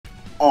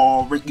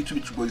Alright, YouTube,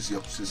 it's your boy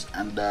Zeoxys,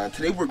 and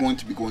today we're going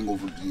to be going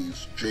over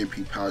these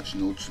JP patch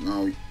notes.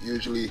 Now,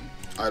 usually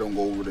I don't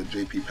go over the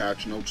JP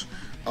patch notes,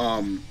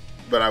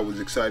 but I was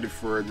excited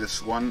for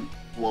this one.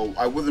 Well,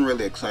 I wasn't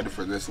really excited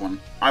for this one.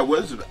 I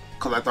was,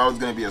 because I thought it was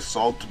going to be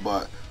Assault,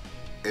 but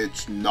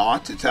it's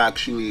not. It's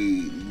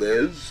actually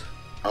Liz,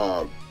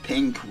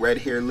 pink, red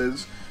hair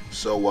Liz.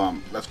 So,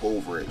 let's go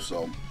over it.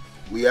 So,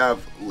 we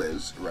have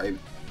Liz, right?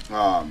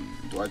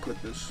 Do I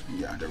click this?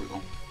 Yeah, there we go.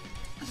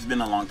 It's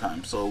been a long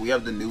time. So we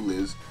have the new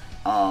Liz.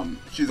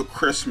 She's a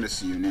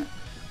Christmas unit.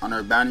 On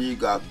her banner you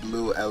got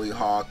blue Ellie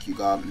Hawk, you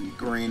got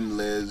green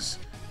Liz,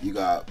 you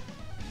got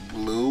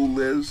blue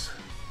Liz.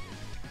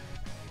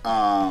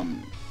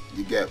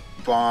 You get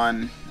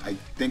Vaughn. I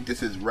think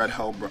this is Red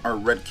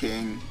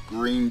King,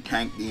 green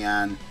Tank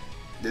Deanne.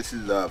 This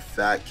is a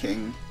Fat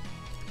King.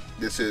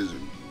 This is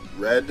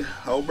Red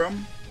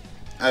Helbram.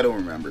 I don't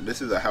remember.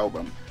 This is a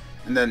Helbram.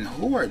 And then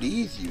who are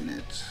these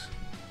units?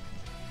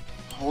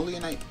 Holy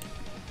Knight.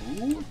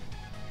 Ooh.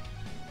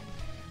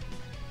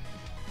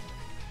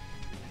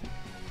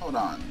 Hold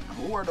on,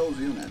 who are those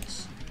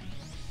units?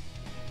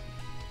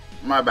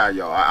 My bad,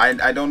 y'all.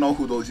 I don't know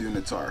who those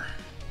units are.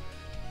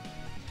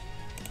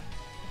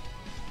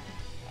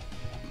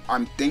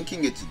 I'm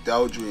thinking it's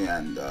Deldry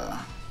and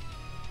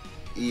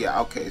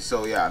yeah, okay,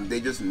 so yeah,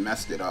 they just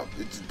messed it up.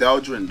 It's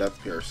Deldry and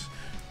Death Pierce.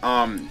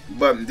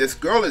 But this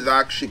girl is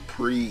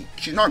actually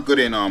she's not good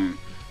in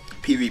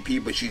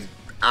PvP, but she's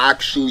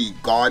actually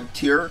god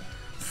tier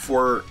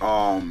for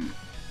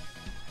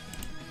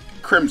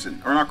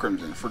Crimson, or not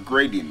Crimson, for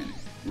Grey Demon,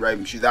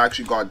 right? She's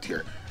actually god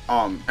tier,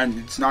 and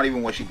it's not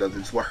even what she does,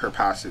 it's what her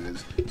passive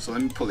is. So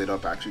let me pull it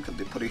up actually, because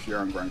they put it here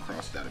on Grand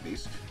Cross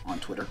database on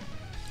Twitter.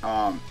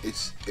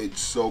 It's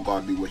so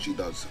godly what she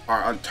does,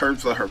 or in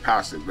terms of her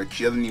passive. Like,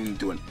 she doesn't even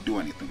do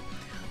anything.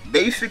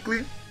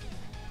 Basically,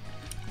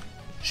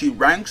 she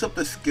ranks up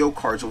the skill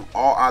cards of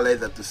all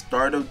allies at the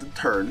start of the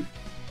turn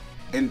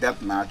in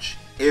deathmatch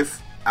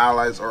if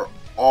allies are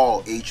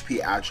all HP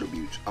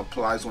attributes,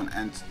 applies when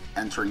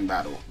entering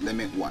battle,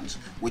 limit once,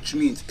 which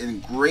means in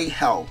Grey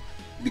Hell,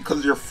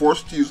 because you're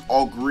forced to use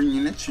all green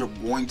units, you're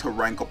going to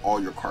rank up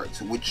all your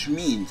cards, which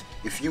means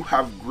if you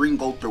have green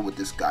Gulter with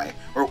this guy,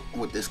 or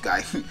with this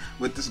guy,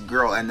 with this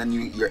girl, and then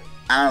your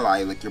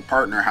ally, like your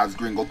partner, has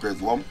green Gulter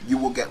as well, you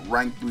will get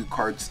rank 3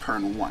 cards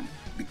turn 1,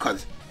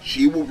 because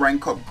she will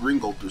rank up green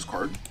Gulter's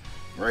card,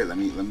 right? Let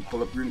me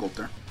pull up green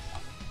Gulter.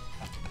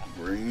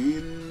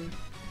 Green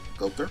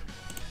Gulter.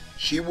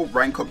 She will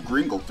rank up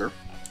green Gulter,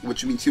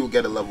 which means he will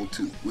get a level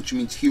 2, which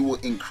means he will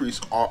increase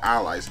all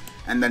allies,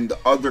 and then the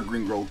other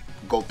green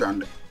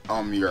Gulter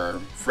on your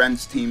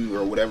friend's team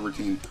or whatever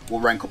team will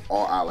rank up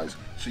all allies.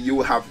 So you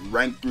will have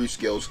rank 3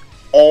 skills,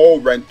 all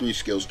rank 3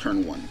 skills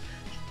turn 1.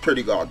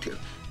 Pretty god tier.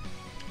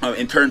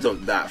 In terms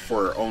of that,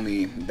 for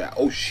only that.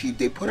 Oh,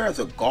 they put her as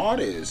a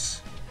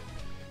goddess.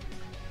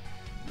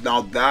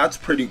 Now that's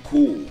pretty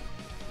cool.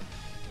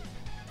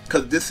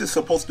 Because this is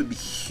supposed to be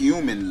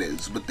human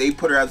Liz, but they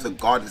put her as a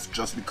goddess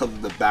just because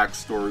of the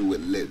backstory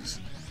with Liz.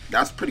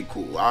 That's pretty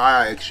cool.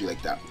 I actually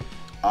like that.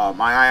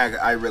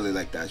 I really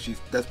like that.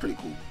 That's pretty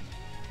cool.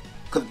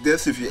 Because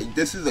this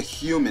is a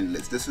human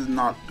Liz. This is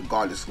not the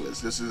goddess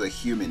Liz. This is a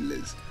human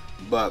Liz.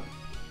 But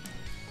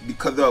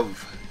because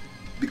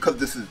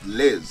this is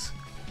Liz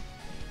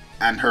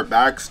and her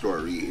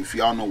backstory, if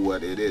y'all know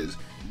what it is,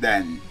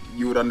 then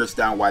you would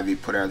understand why they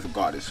put her as a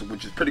goddess,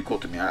 which is pretty cool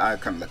to me. I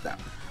kind of like that.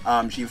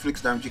 She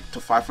inflicts damage to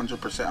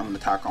 500% of an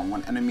attack on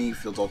one enemy,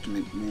 fields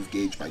ultimate move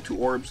gauge by 2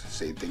 orbs,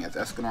 same thing as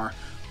Escanor.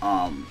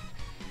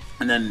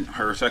 And then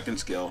her second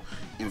skill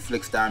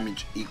inflicts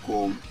damage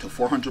equal to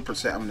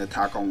 400% of an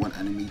attack on one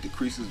enemy,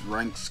 decreases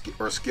ranks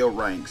or skill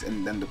ranks,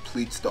 and then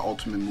depletes the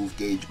ultimate move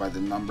gauge by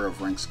the number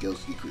of rank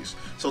skills decrease.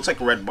 So it's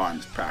like Red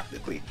Bonds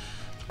practically.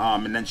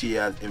 And then she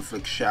has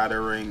inflicts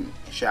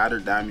shatter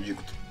damage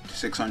equal to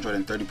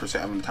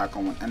 630% of an attack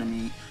on one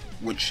enemy,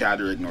 which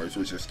Shatter ignores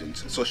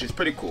resistance. So she's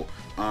pretty cool.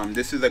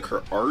 This is like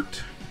her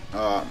art.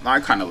 I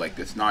kind of like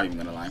this, not even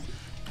gonna lie.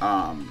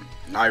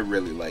 I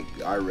really like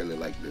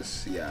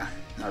this. Yeah,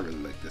 I really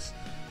like this.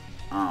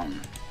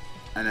 And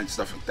then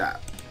stuff like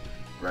that,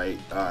 right?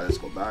 Let's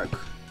go back.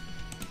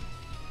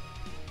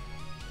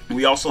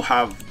 We also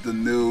have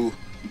the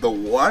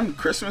one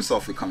Christmas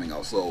outfit coming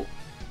out. So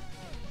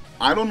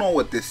I don't know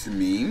what this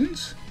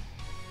means,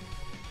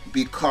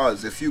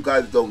 because if you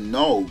guys don't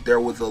know, there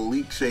was a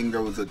leak saying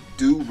there was a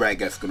Do-Rag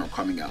Escanor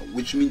coming out,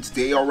 which means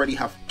they already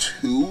have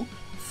 2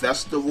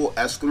 festival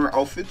Escanor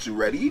outfits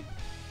ready.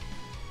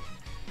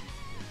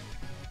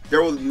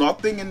 There was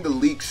nothing in the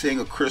leak saying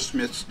a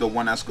Christmas, the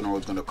one Escanor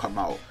was going to come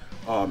out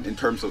in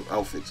terms of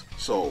outfits.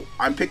 So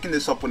I'm picking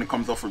this up when it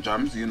comes out for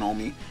gems, you know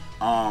me.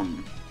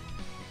 I'm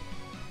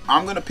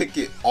going to pick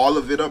all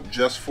of it up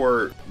just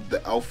for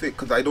the outfit,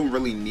 because I don't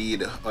really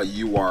need a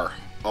UR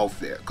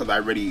outfit, because I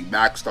already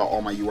maxed out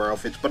all my UR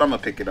outfits, but I'm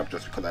gonna pick it up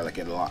just because I like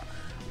it a lot.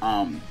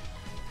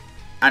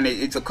 And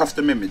it's a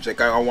custom image. Like,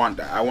 I want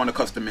that. I want a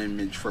custom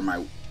image for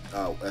my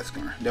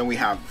Escanor. Then we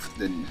have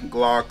the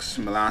Glocks,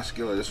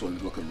 Melascula. This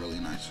one's looking really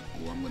nice.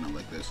 Oh, I'm gonna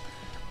like this.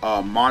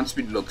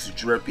 Monspeed looks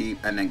drippy,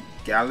 and then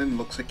Gallon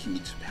looks like he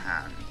needs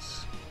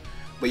pants.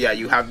 But yeah,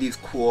 you have these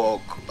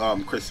cool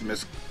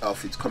Christmas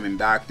outfits coming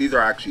back. These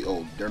are actually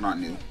old; they're not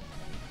new.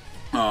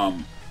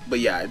 But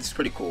yeah, it's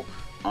pretty cool.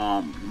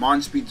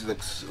 Monspeed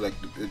looks like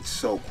it's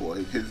so cool.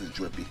 His is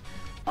drippy.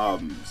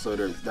 So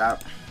there's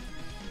that.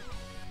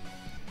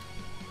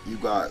 You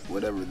got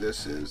whatever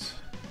this is.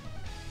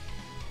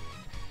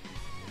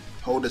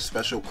 Hold a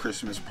special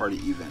Christmas party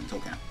event.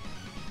 Okay.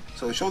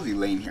 So it shows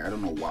Elaine here. I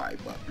don't know why,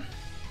 but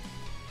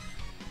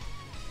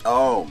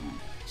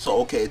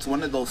so okay, it's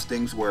one of those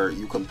things where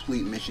you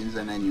complete missions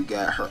and then you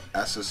get her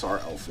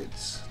SSR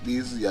outfits.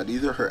 These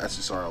are her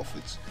SSR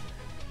outfits.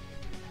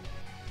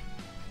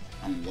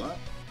 What?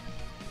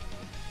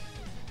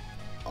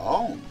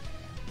 Oh.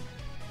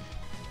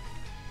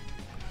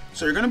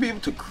 So you're gonna be able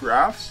to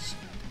craft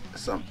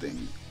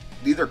something.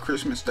 These are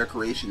Christmas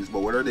decorations,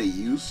 but what are they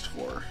used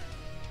for?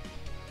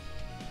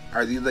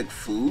 Are these like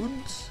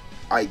foods?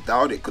 I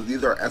doubt it, because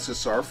these are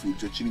SSR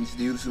foods, which means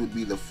these would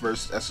be the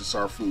first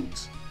SSR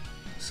foods.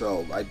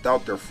 So I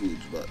doubt they're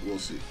foods, but we'll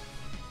see.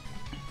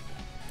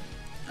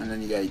 And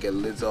then you get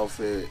Lid's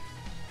outfit.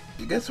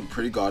 You get some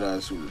pretty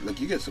god-ass, like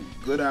you get some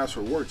good-ass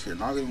rewards here.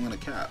 Not even gonna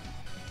cap.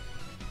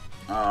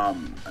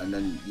 And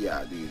then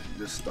yeah,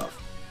 this stuff.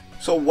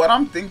 So what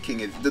I'm thinking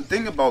is, the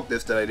thing about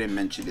this that I didn't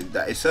mention is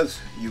that it says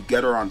you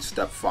get her on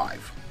step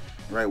 5,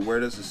 right? Where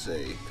does it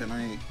say? Can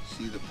I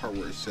see the part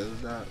where it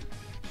says that?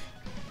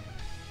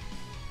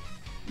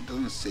 It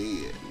doesn't say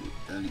it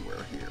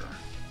anywhere here,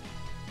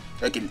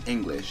 like in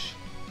English.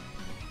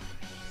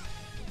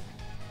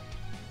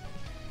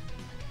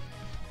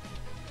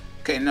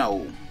 Okay,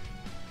 no,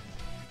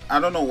 I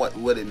don't know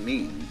what it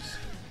means,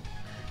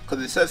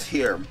 because it says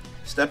here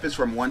step is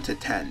from 1 to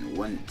 10.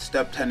 When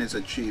step 10 is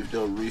achieved,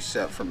 they'll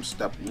reset from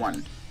step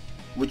 1,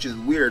 which is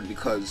weird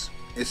because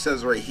it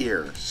says right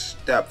here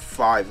step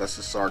 5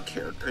 SSR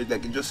character,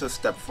 like it just says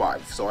step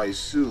 5, so I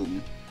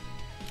assume,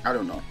 I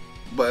don't know,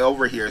 but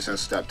over here it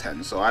says step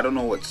 10, so I don't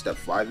know what step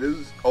 5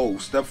 is. Oh,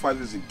 step 5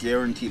 is a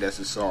guaranteed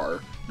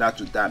SSR, that's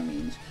what that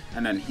means.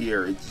 And then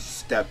here it's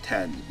step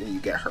 10, then you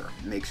get her.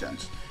 Makes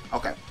sense.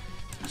 Okay,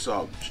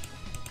 so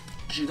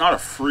she's not a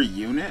free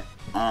unit,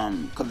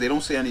 because they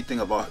don't say anything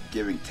about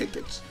giving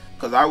tickets.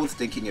 Because I was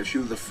thinking if she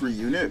was a free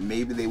unit,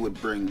 maybe they would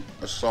bring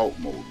assault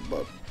mode,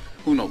 but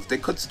who knows? They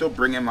could still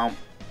bring him out.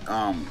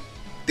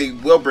 They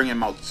will bring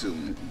him out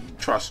soon.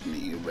 Trust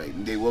me, right?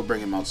 They will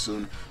bring him out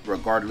soon,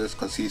 regardless,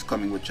 because he's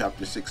coming with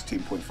chapter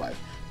 16.5.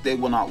 They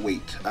will not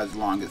wait as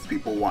long as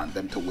people want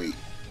them to wait.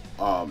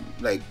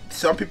 Like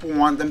some people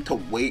want them to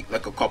wait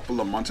like a couple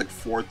of months, like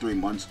 4 or 3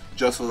 months,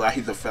 just so that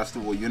he's a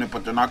festival unit,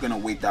 but they're not gonna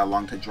wait that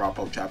long to drop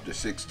out chapter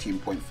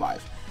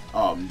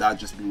 16.5. That'd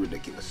just be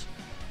ridiculous.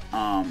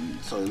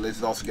 So Liz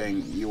is also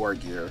getting UR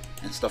gear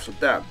and stuff like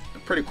that.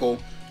 Pretty cool.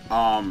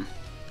 Am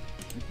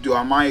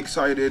I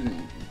excited?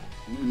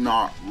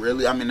 Not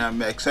really. I mean,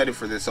 I'm excited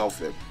for this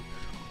outfit.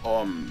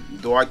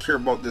 Do I care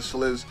about this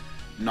Liz?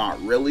 Not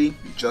really,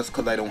 just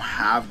because I don't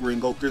have Green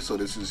Gulter, so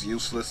this is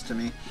useless to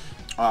me.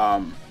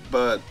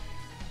 But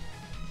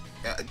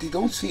they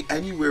don't say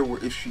anywhere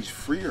where if she's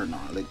free or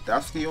not. Like,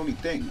 that's the only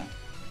thing.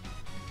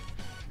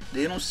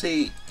 They don't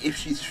say if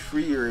she's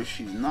free or if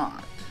she's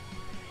not.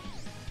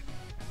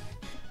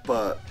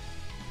 But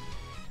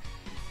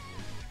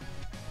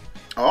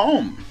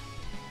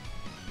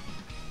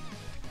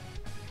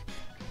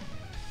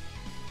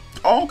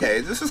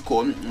okay, this is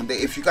cool.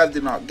 If you guys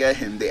did not get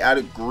him, they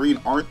added Green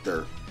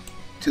Arthur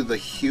to the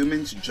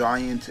Humans,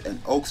 Giant, and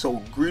Oak.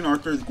 So Green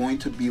Arthur is going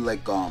to be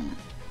like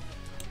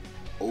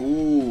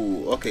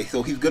okay,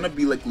 so he's gonna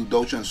be like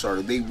Ludocha and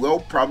Starter. They will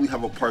probably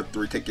have a part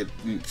 3 ticket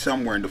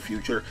somewhere in the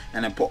future,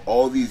 and then put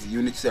all these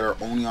units that are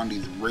only on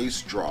these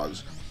race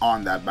draws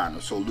on that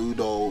banner. So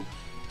Ludo,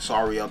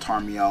 Sariel,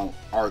 Tarmiel,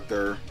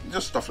 Arthur,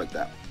 just stuff like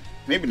that.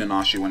 Maybe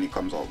Nanashi when he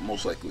comes out,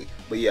 most likely.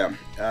 But yeah,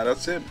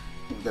 that's it.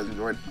 Hope you guys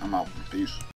enjoyed. I'm out. Peace.